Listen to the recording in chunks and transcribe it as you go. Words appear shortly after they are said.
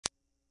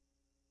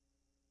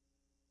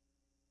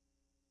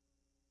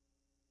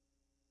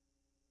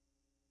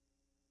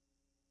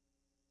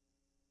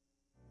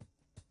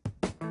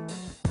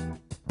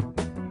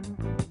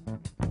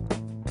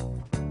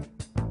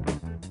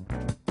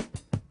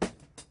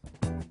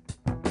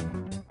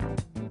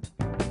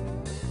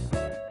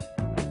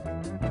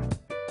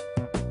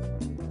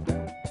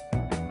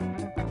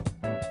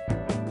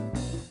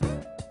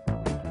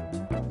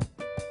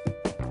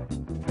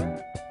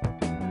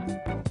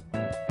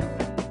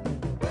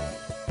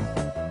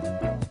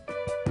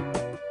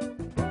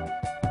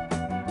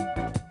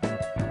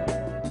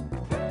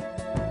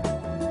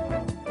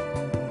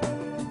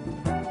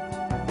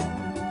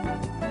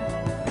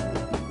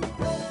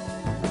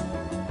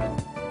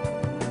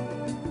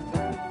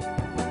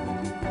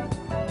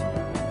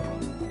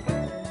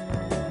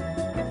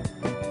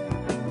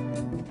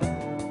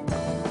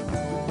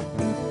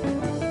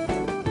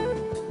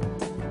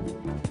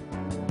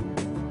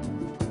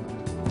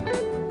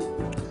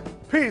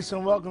Peace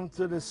and welcome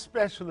to this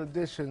special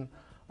edition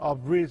of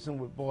Breezn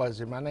with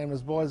Boyse. My name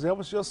is Boyse. I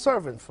was your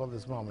servant for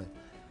this moment.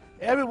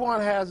 Everyone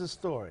has a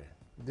story.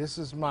 This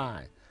is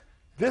mine.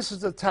 This is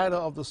the title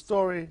of the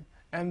story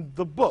and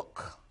the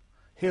book.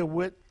 Here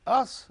with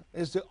us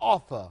is the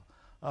author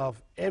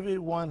of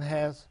Everyone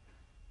Has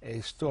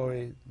a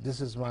Story. This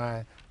is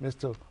mine,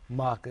 Mr.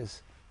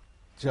 Marcus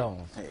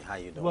Jones. Hey, how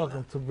you doing?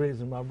 Welcome to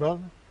Breezn, my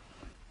brother.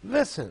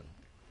 Listen.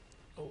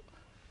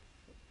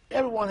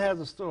 Everyone has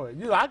a story.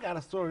 You know, I got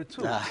a story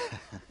too.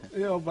 You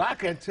know, but I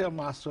can't tell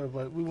my story,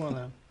 but we want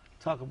to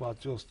talk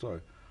about your story.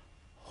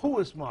 Who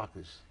is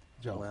Marcus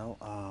Jones?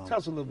 Well, tell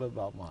us a little bit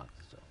about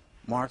Marcus Jones.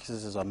 Marcus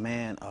is a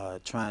man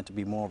trying to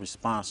be more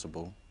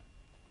responsible,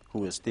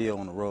 who is still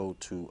on the road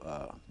to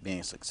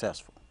being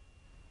successful.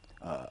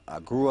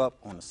 I grew up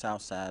on the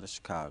south side of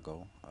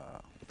Chicago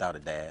without a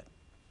dad.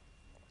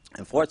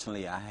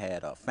 Unfortunately, I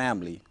had a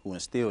family who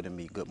instilled in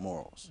me good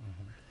morals.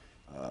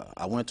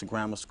 I went to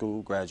grammar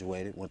school,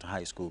 graduated, went to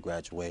high school,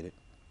 graduated.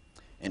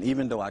 And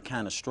even though I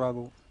kind of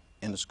struggled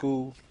in the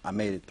school, I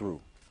made it through.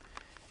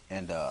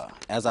 And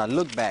as I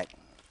look back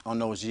on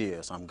those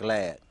years, I'm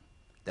glad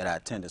that I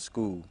attended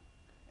school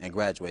and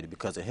graduated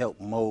because it helped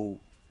mold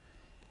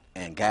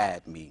and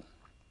guide me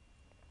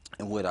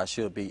in what I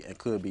should be and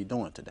could be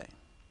doing today.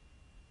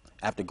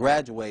 After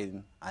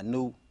graduating, I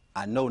know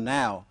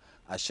now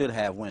I should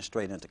have went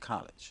straight into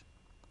college.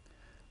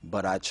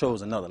 But I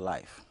chose another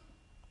life,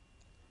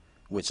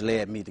 which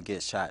led me to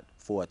get shot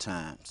 4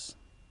 times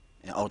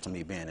and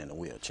ultimately being in a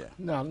wheelchair.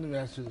 Now, let me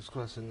ask you this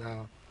question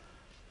now.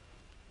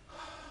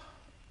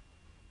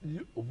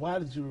 Why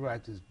did you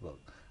write this book?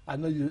 I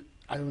know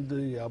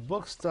the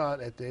book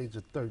started at the age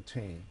of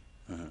 13.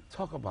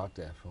 Talk about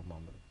that for a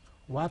moment.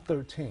 Why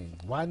 13?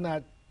 Why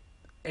not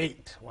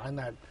 8? Why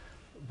not?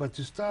 But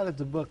you started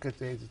the book at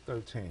the age of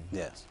 13.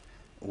 Yes.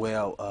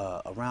 Well,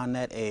 around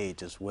that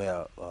age is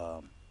where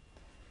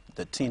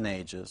the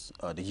teenagers,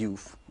 the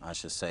youth, I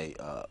should say,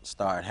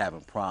 start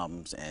having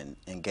problems and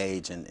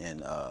engaging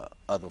in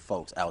other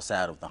folks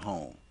outside of the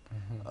home,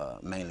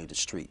 mainly the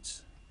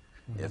streets.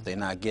 If they're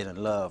not getting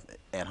love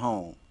at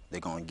home, they're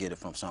going to get it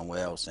from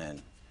somewhere else.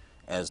 And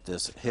as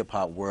this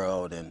hip-hop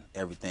world and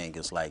everything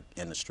is like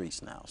in the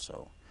streets now.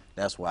 So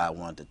that's why I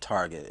wanted to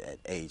target at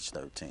age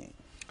 13.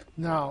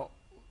 Now,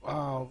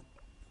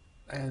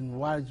 and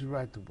why did you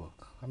write the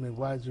book? I mean,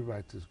 why did you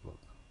write this book?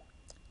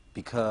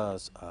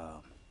 Because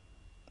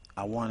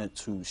I wanted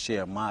to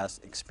share my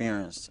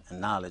experience and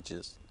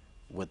knowledges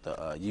with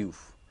the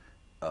youth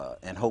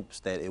in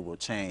hopes that it will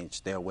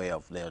change their way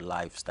of their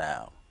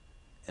lifestyle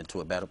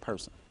into a better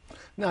person.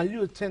 Now,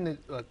 you attended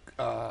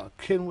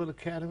Kenwood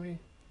Academy?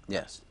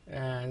 Yes.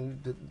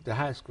 And the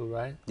high school,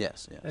 right?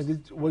 Yes, yes.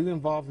 And were you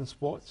involved in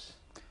sports?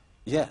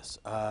 Yes.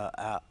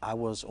 I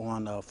was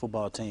on a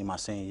football team my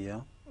senior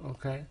year.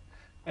 Okay.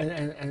 And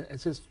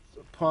it's just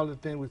part of the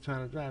thing we're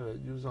trying to drive at.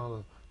 You was on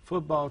a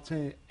football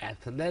team,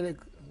 athletic,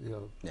 you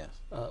know, yes.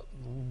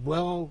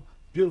 Well,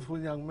 beautiful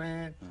young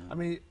man. I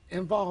mean,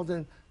 involved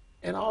in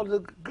all the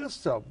good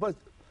stuff. But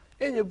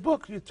in your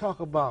book, you talk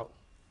about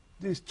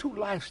these 2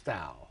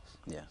 lifestyles.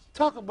 Yes.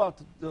 Talk about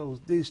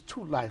these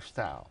 2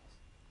 lifestyles.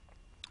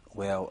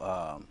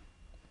 Well,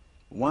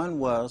 one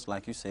was,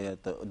 like you said,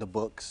 the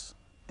books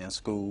in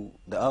school.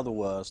 The other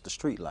was the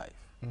street life.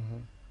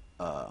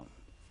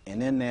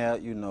 And in there,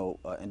 you know,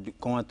 and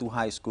going through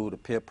high school, the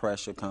peer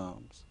pressure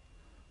comes.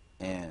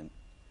 And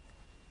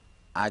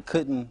I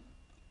couldn't,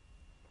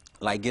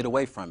 like, get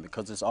away from it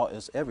because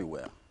it's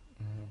everywhere.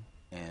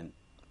 And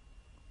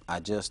I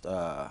just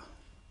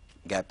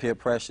got peer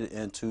pressure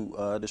into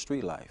the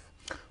street life.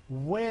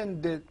 When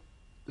did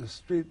the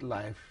street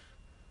life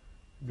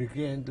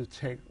begin to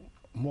take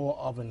more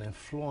of an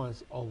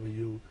influence over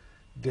you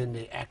than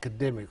the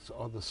academics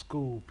or the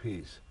school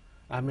piece?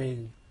 I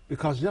mean,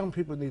 because young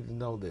people need to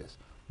know this.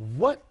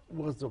 What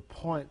was the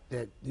point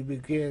that you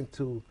began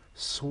to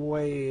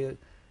sway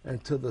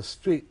into the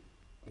street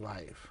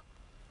life?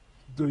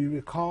 Do you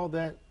recall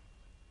that?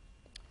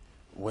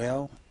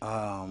 Well,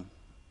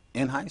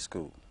 in high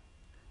school,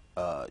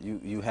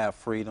 you have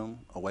freedom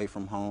away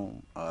from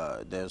home.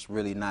 There's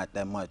really not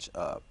that much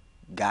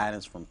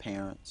guidance from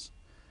parents,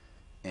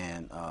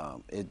 and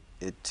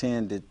it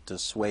tended to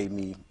sway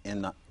me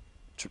in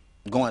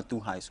going through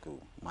high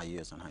school, my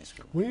years in high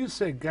school. When you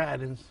say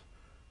guidance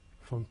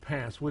from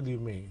parents, what do you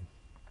mean?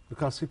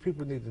 Because, see,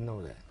 people need to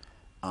know that.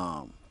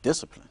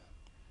 Discipline.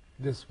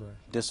 Discipline.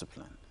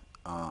 Discipline.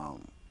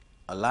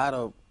 A lot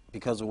of,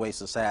 because of the way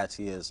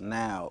society is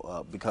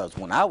now, because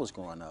when I was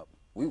growing up,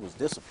 we was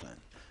disciplined.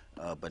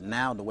 But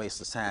now the way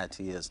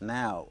society is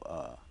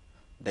now,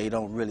 they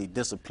don't really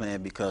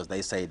discipline because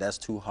they say that's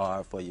too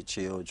hard for your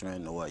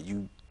children, or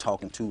you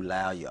talking too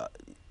loud, you're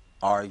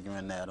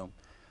arguing at them.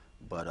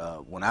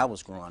 But when I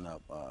was growing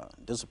up,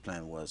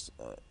 discipline was,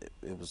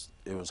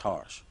 it was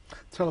harsh.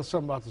 Tell us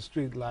something about the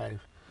street life.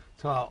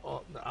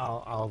 Tell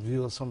our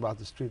viewers something about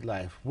the street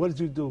life. What did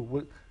you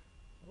do?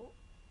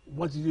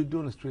 What did you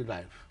do in the street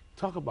life?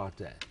 Talk about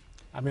that.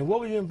 I mean, what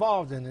were you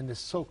involved in this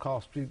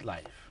so-called street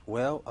life?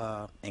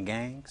 Well, in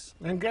gangs.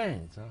 In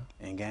gangs, huh?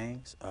 In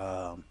gangs.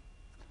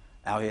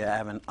 out here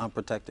having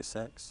unprotected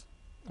sex.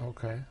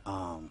 Okay.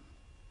 Um,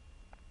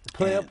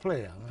 Player.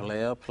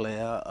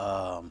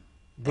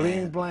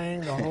 Bling,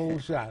 bling, the whole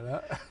shot,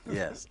 huh?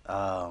 Yes.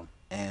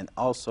 And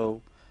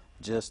also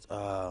just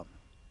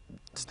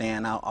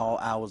staying out all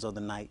hours of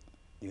the night,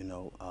 you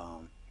know,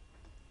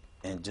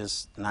 and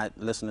just not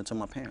listening to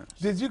my parents.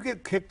 Did you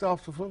get kicked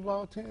off the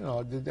football team,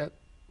 or did that?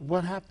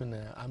 What happened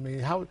there? I mean,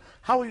 how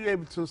were you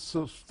able to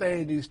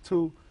sustain these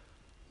two,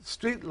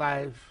 street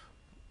life,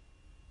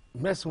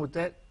 messing with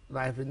that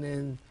life, and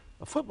then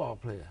a football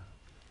player?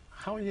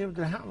 How were you able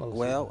to handle those?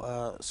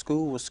 Well,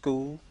 school was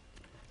school,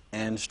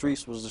 and the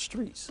streets was the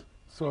streets.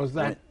 So it's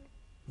like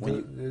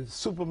the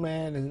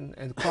Superman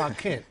and Clark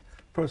Kent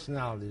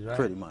personalities, right?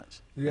 Pretty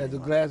much. You had the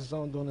glasses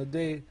on during the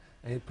day,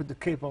 and you put the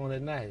cape on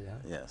at night, huh?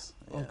 Yes.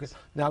 Okay.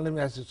 Now let me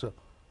ask you so.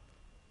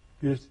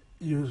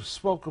 You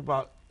spoke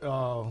about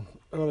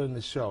earlier in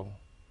the show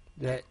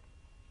that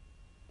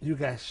you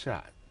got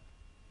shot.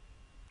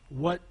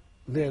 What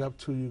led up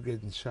to you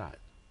getting shot?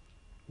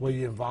 Were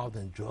you involved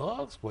in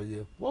drugs? What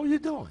were you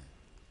doing?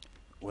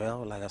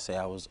 Well, like I said,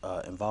 I was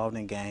involved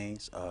in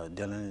gangs,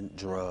 dealing in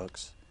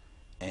drugs,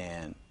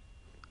 and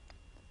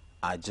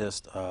I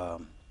just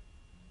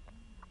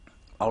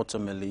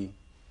ultimately,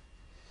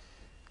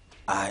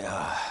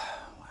 wow.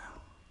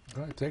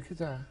 Go ahead, take your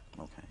time.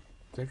 Okay.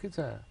 Take your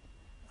time.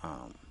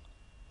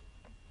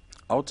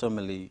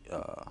 Ultimately,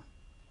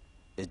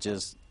 it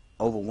just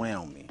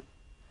overwhelmed me.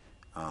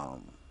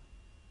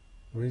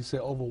 When you say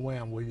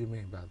overwhelmed, what do you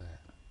mean by that?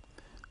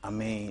 I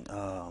mean,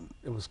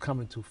 it was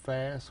coming too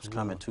fast. It was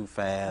coming too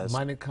fast.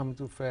 Money coming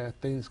too fast.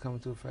 Things coming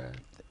too fast.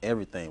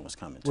 Everything was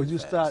coming too Would you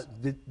fast.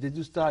 start? Did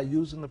you start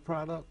using the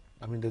product?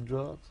 I mean, the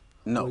drugs?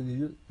 No. Or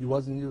you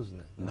wasn't using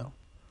it. No.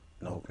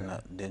 No. Okay.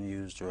 Didn't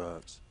use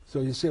drugs.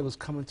 So you said it was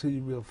coming to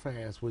you real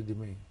fast. What do you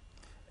mean?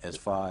 As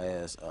far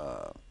as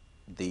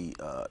the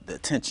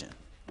attention.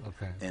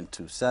 Okay.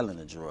 Into selling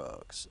the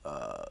drugs,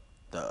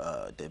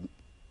 the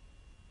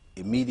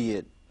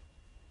immediate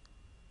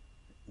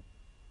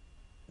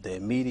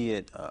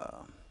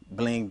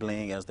bling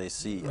bling as they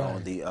see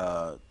on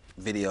the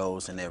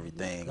videos and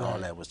everything, all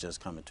that was just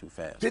coming too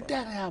fast. Did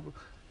that have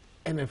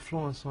an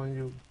influence on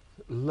you,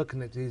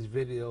 looking at these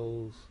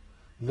videos,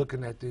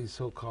 looking at these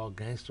so-called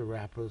gangster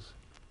rappers?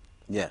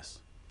 Yes.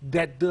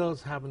 That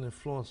does have an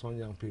influence on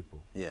young people.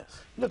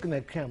 Yes. Looking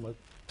at camera,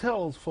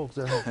 tell those folks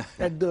at home,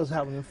 that does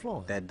have an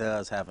influence. That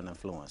does have an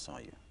influence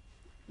on you.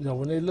 You know,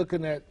 when they're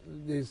looking at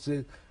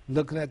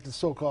the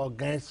so-called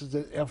gangsters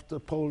that F the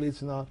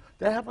police and all,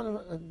 that have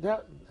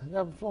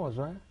influence,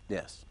 right?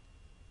 Yes.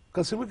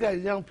 Because see, we got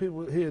young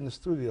people here in the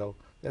studio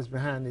that's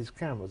behind these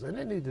cameras, and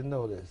they need to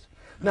know this.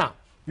 Now,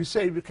 you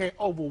say you became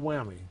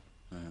overwhelming.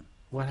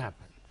 What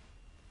happened?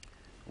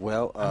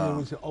 Well, I mean, when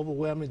you say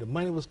overwhelming, the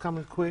money was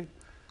coming quick.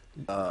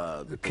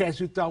 The cats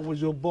you thought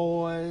was your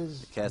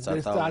boys, the cats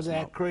they started to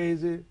act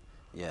crazy.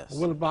 Yes.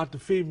 What about the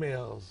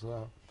females?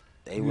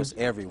 They was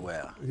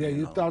everywhere. Yeah,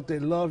 you thought they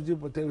loved you,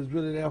 but they was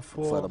really there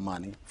for the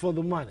money. For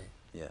the money.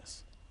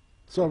 Yes.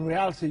 So in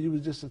reality, you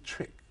was just a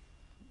trick.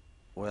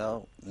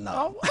 Well,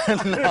 no.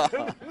 No.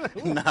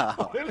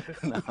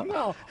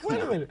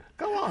 Wait a minute.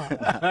 Come on.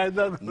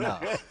 No.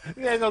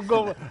 You ain't gonna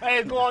go. I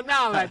ain't going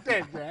down like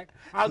that, Jack.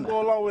 I'll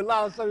go along with a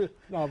lot of stuff.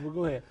 No, but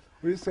go ahead.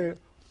 We say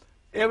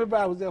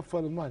everybody was there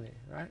for the money,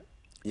 right?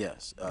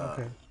 Yes.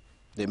 Okay.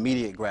 The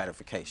immediate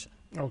gratification.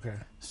 Okay.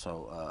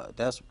 So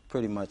that's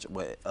pretty much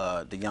what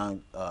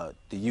the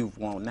youth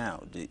want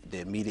now, the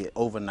immediate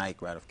overnight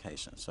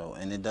gratification. So,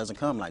 and it doesn't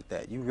come like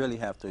that. You really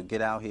have to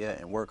get out here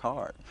and work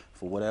hard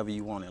for whatever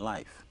you want in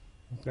life.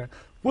 Okay.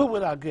 We're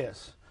with our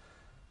guest,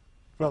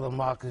 Brother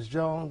Marcus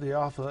Jones, the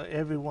author of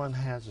Everyone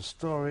Has a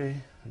Story.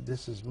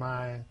 This Is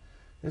Mine.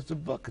 It's a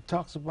book. It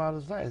talks about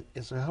his life.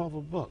 It's a hell of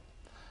a book.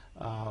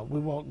 We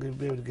won't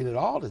be able to get it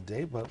all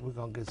today, but we're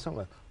going to get some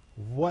of it.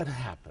 What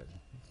happened?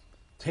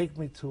 Take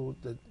me to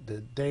the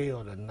day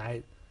or the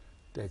night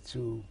that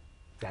you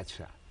got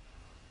shot.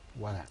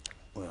 What happened?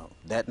 Well,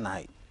 that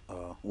night,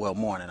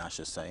 morning I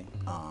should say,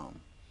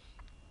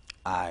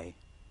 I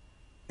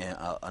and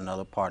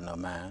another partner of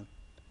mine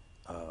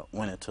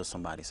went into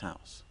somebody's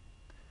house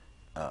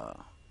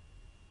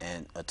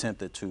and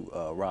attempted to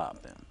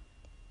rob them.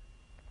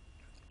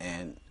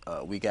 And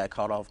we got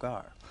caught off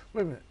guard.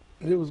 Wait a minute.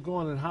 You was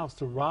going in the house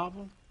to rob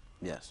them?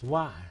 Yes.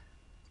 Why?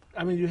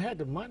 I mean, you had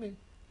the money.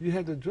 You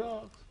had the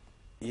drugs.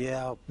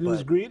 Yeah, you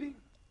was greedy?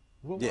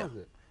 What was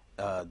it?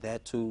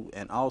 That too,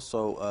 and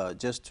also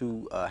just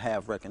to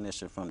have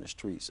recognition from the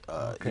streets.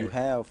 Okay. You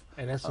have,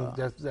 and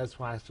that's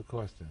why it's the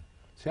question.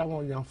 See, I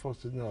want young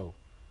folks to know.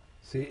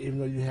 See, even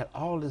though you had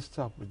all this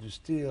stuff, but you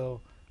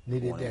still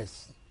needed that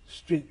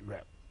street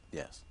rep.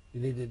 Yes.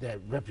 You needed that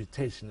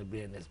reputation of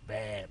being this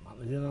bad,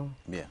 you know.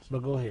 Yes.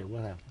 But go ahead.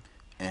 What happened?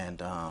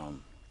 And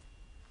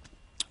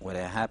what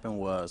had happened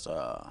was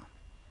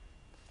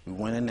we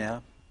went in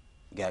there,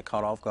 got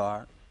caught off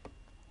guard.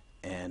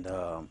 And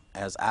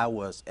as I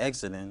was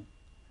exiting,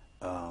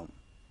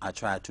 I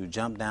tried to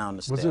jump down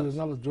the steps. Was it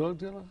another drug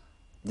dealer?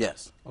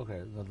 Yes. Okay,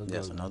 another drug dealer.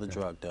 Yes, another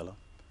drug dealer.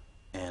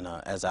 And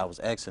as I was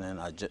exiting,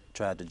 I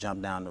tried to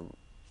jump down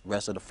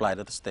rest of the flight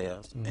of the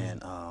stairs,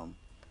 and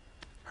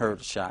heard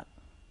the shot.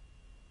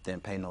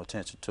 Didn't pay no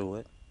attention to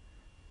it,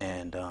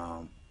 and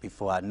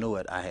before I knew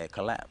it, I had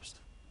collapsed.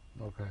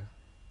 Okay.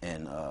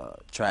 And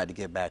tried to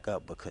get back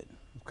up, but couldn't.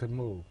 Couldn't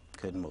move.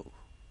 Couldn't move.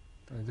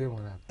 And then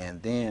what happened?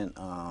 And then,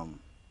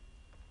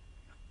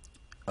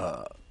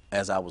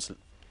 as I was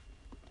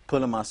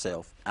pulling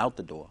myself out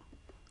the door,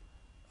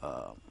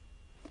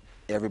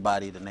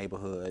 everybody in the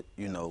neighborhood,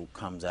 you know,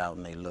 comes out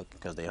and they look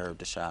because they heard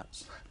the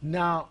shots.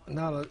 Now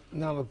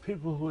the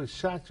people who had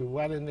shot you,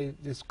 why didn't they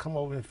just come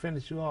over and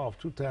finish you off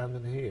 2 times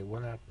in the head?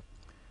 What happened?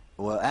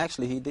 Well,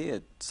 actually, he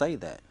did say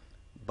that,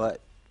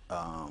 but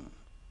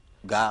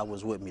God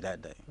was with me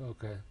that day.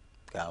 Okay.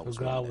 God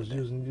was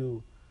using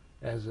you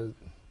as a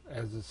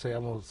say,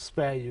 I'm gonna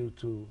spare you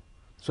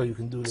so you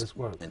can do this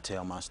work and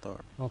tell my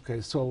story.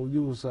 Okay, so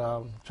you was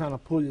trying to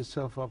pull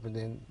yourself up, and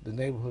then the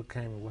neighborhood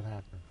came, and what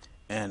happened?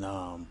 And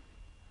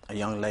a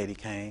young lady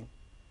came,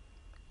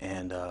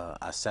 and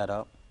I sat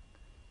up,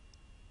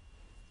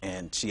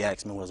 and she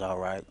asked me was I all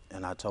right,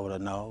 and I told her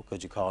no.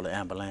 Could you call the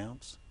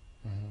ambulance?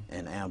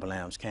 And the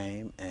ambulance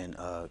came and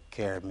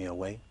carried me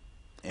away.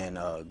 And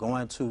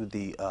going to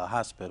the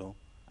hospital,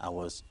 I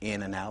was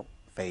in and out,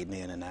 fading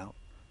in and out.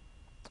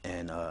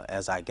 And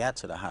as I got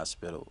to the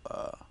hospital,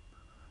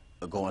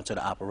 going to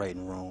the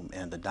operating room,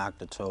 and the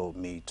doctor told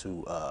me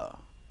to,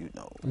 you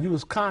know. You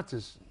was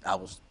conscious. I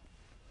was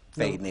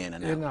fading in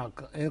and out. In and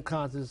out,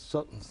 unconscious,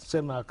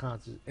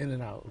 semi-conscious, in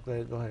and out.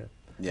 Okay, go ahead.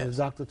 Yes. And the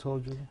doctor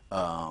told you?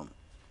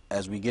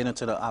 As we get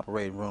into the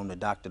operating room, the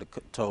doctor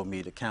told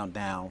me to count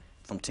down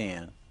from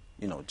 10,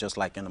 you know, just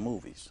like in the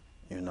movies,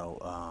 you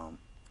know.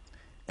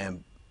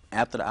 And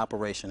after the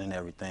operation and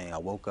everything, I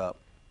woke up.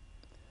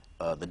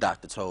 The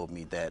doctor told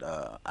me that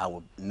I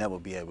would never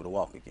be able to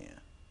walk again.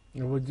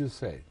 And what did you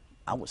say?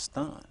 I was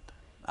stunned.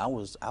 I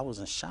was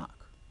in shock.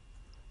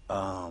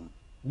 You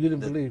didn't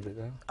believe it,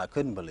 huh? I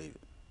couldn't believe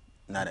it,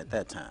 not at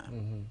that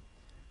time.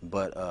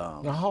 But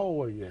now, how old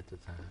were you at the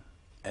time?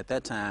 At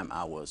that time,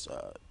 I was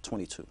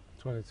 22.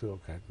 22,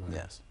 okay, go ahead.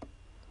 Yes.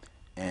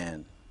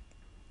 And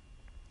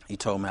he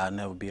told me I'd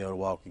never be able to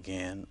walk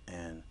again,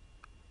 and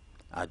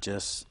I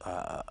just,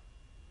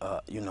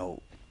 you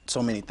know,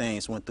 so many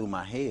things went through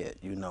my head.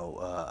 You know,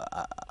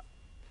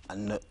 I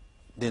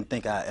didn't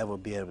think I'd ever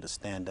be able to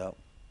stand up,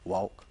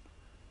 walk,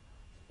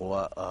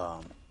 or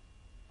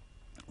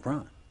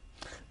run.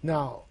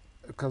 Now,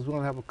 because we're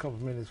going to have a couple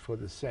minutes for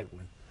this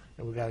segment,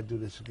 and we got to do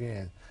this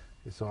again.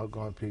 It's all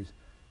gone piece.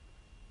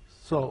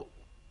 So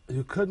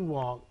you couldn't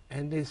walk,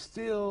 and they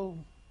still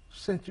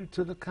sent you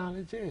to the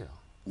county jail.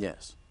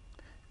 Yes.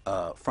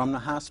 From the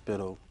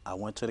hospital, I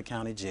went to the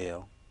county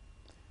jail,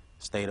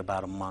 stayed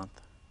about a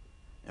month,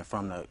 and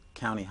from the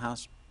county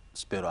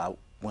hospital, I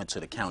went to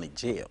the county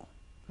jail.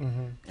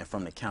 And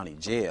from the county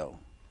jail,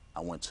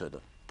 I went to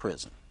the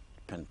prison,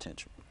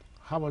 penitentiary.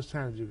 How much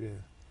time did you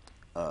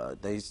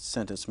get? They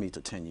sentenced me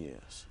to 10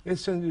 years. They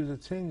sentenced you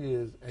to 10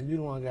 years, and you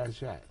the one got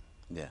shot?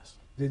 Yes.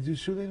 Did you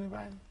shoot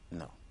anybody?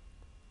 No.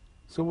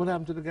 So what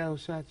happened to the guy who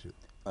shot you?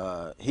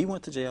 He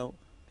went to jail.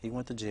 He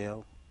went to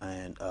jail,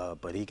 and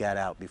but he got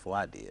out before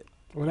I did.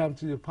 What happened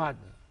to your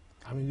partner?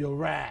 I mean, your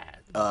ride?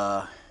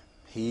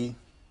 He,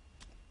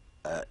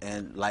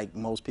 and like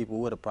most people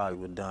would have probably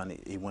would have done,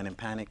 he went in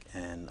panic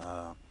and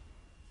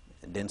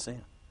didn't see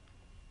him.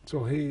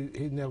 So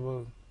he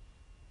never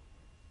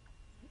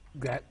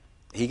got...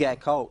 He got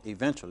caught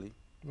eventually.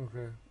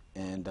 Okay.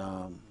 And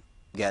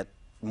got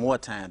more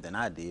time than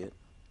I did.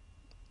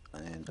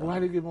 And why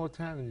did he get more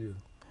time than you?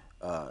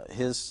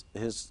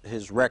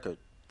 His record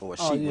or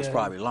sheet was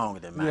probably longer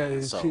than mine. Yeah,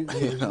 his so, sheet,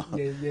 you know,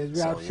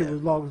 his route sheet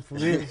was longer from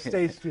here to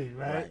State Street,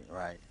 right?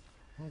 Right.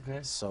 Okay.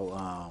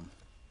 So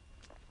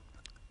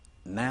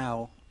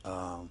now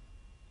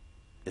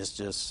it's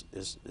just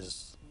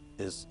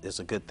it's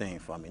a good thing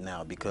for me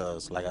now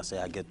because, like I say,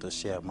 I get to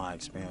share my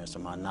experience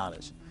and my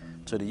knowledge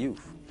to the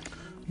youth.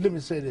 Let me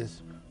say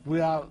this: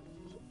 we're out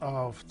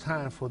of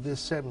time for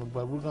this segment,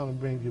 but we're going to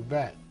bring you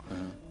back.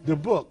 The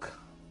book,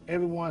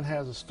 Everyone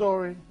Has a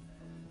Story.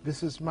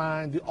 This is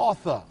mine, the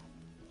author,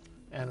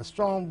 and a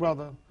strong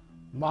brother,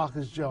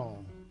 Marcus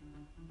Jones.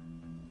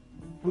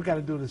 We got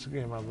to do this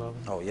again, my brother.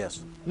 Oh,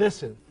 yes.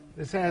 Listen,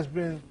 this has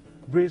been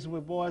Breezn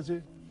with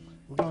Boyse.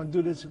 We're going to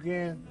do this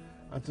again.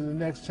 Until the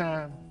next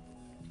time,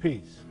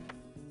 peace.